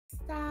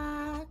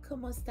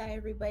¿Cómo está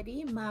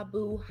everybody?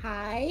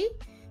 Mabuhay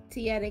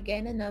to yet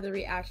again another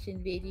reaction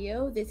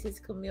video. This is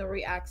Camille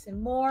Reacts and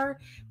More,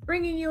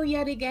 bringing you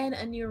yet again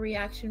a new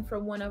reaction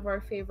from one of our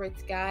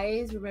favorites,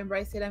 guys. Remember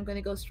I said I'm going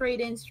to go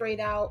straight in,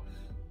 straight out,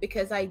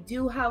 because I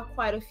do have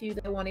quite a few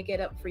that I want to get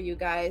up for you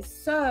guys.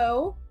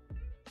 So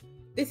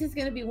this is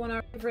going to be one of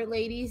our favorite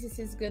ladies. This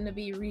is going to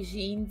be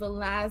Regine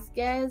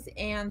Velasquez,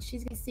 and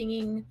she's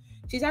singing.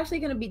 She's actually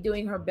going to be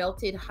doing her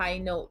belted high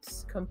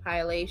notes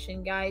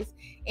compilation, guys.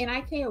 And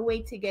I can't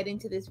wait to get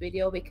into this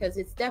video because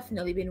it's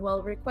definitely been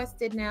well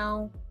requested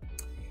now.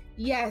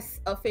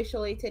 Yes,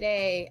 officially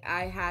today,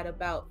 I had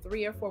about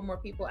 3 or 4 more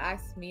people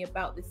ask me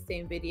about this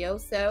same video.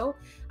 So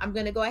I'm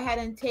going to go ahead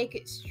and take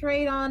it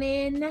straight on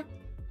in.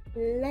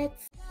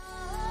 Let's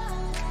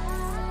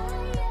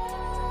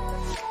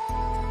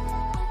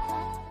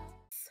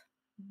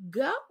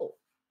go.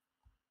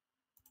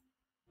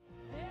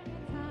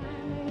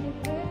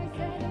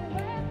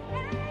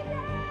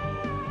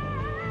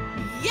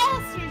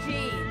 Yes,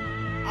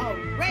 Regine!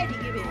 Already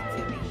giving it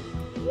to me.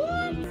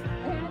 What?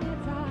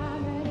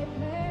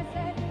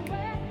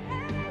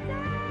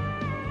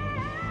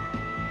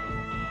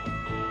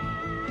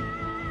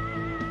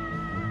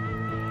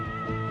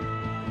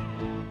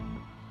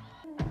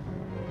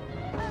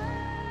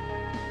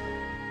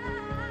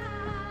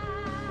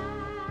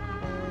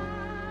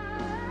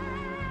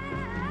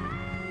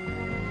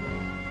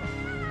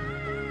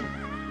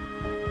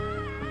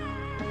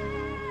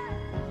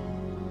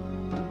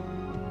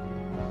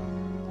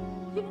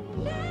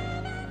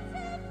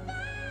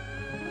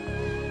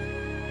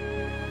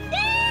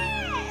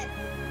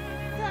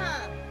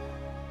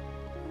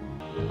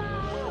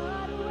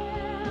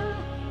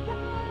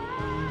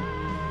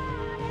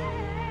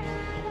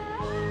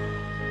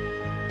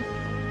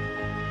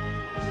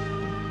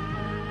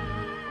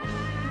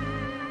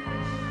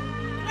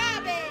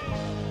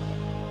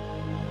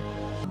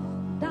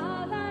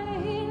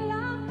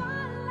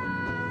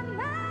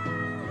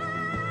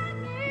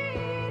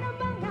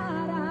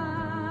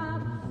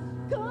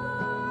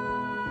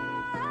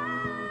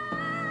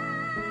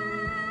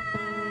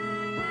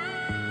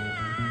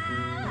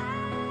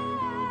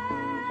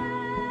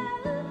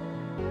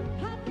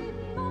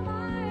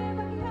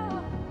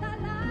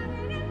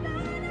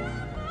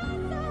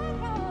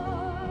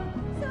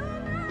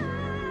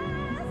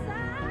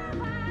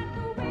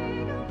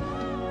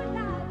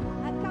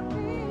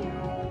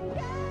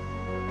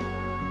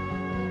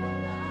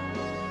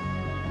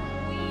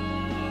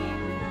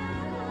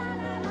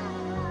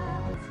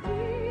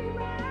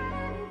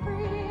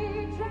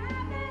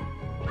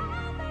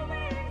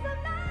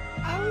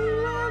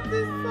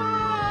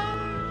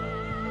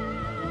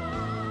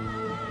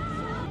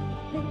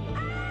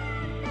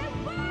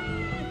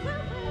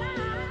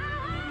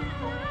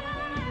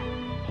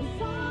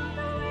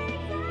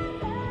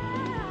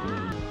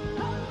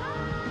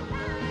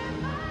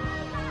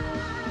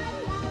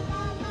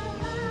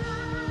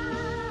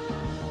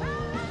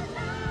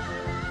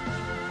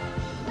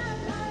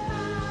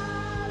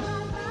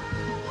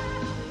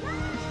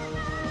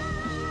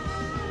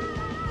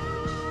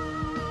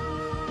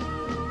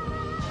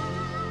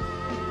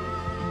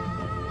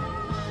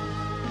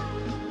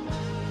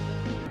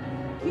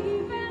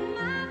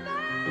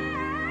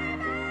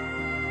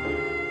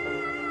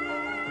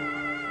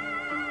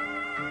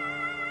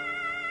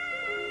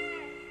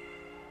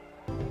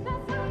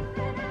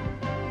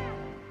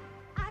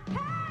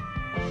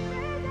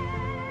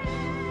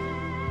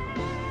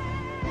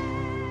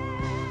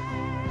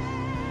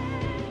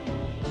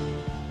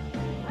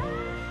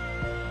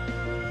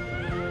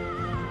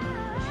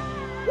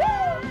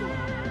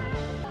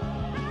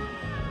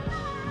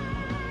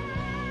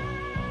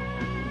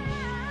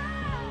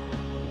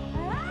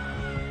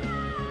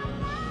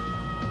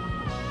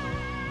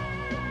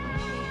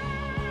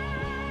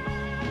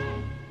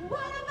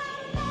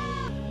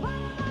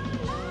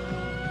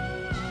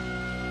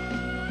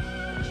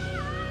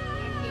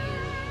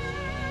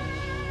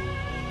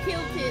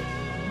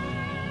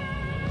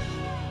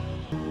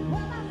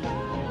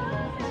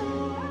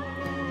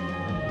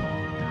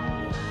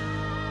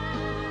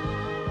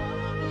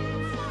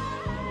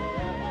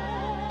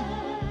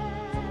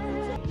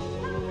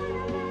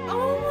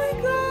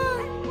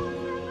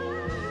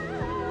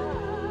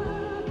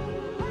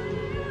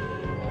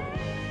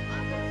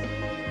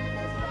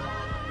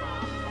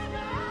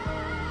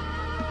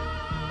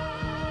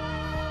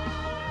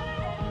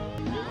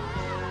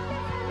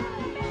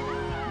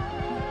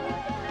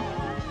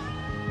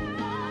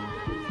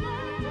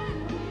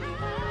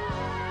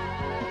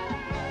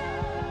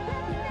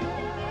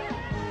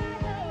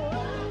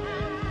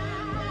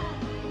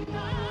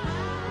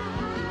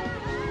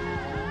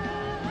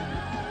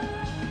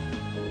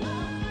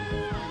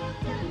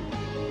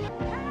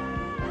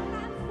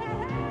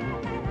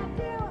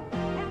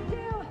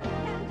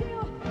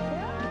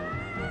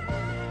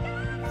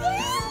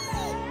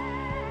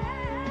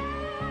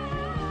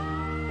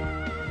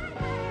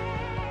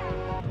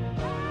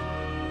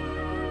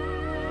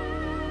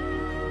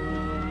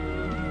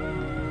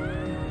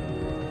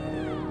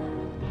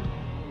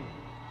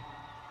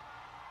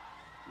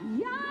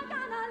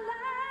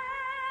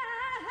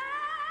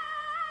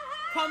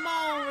 Come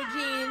on,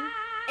 Regine.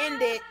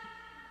 End it.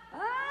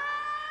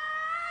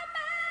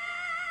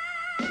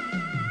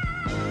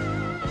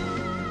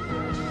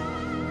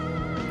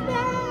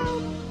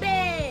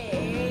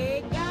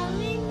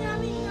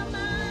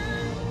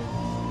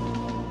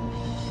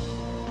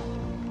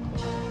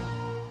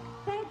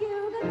 Thank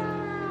you, good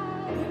night.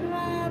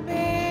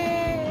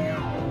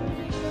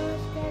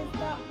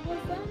 That was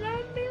an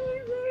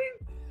amazing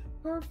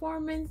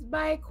performance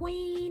by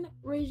Queen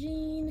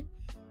Regine.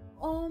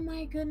 Oh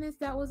my goodness,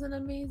 that was an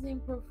amazing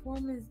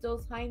performance.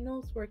 Those high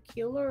notes were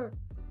killer.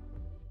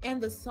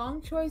 And the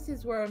song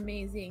choices were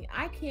amazing.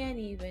 I can't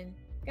even.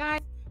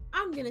 Guys,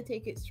 I'm gonna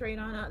take it straight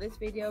on out this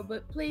video,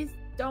 but please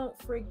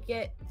don't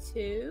forget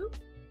to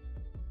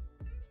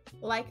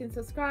like and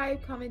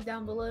subscribe, comment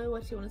down below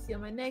what you want to see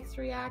on my next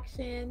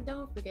reaction.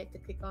 Don't forget to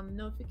click on the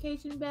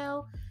notification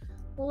bell.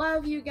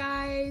 Love you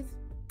guys.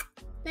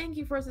 Thank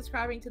you for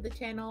subscribing to the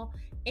channel,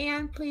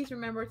 and please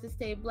remember to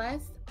stay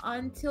blessed.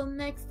 Until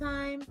next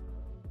time,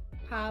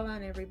 holla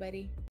on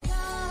everybody.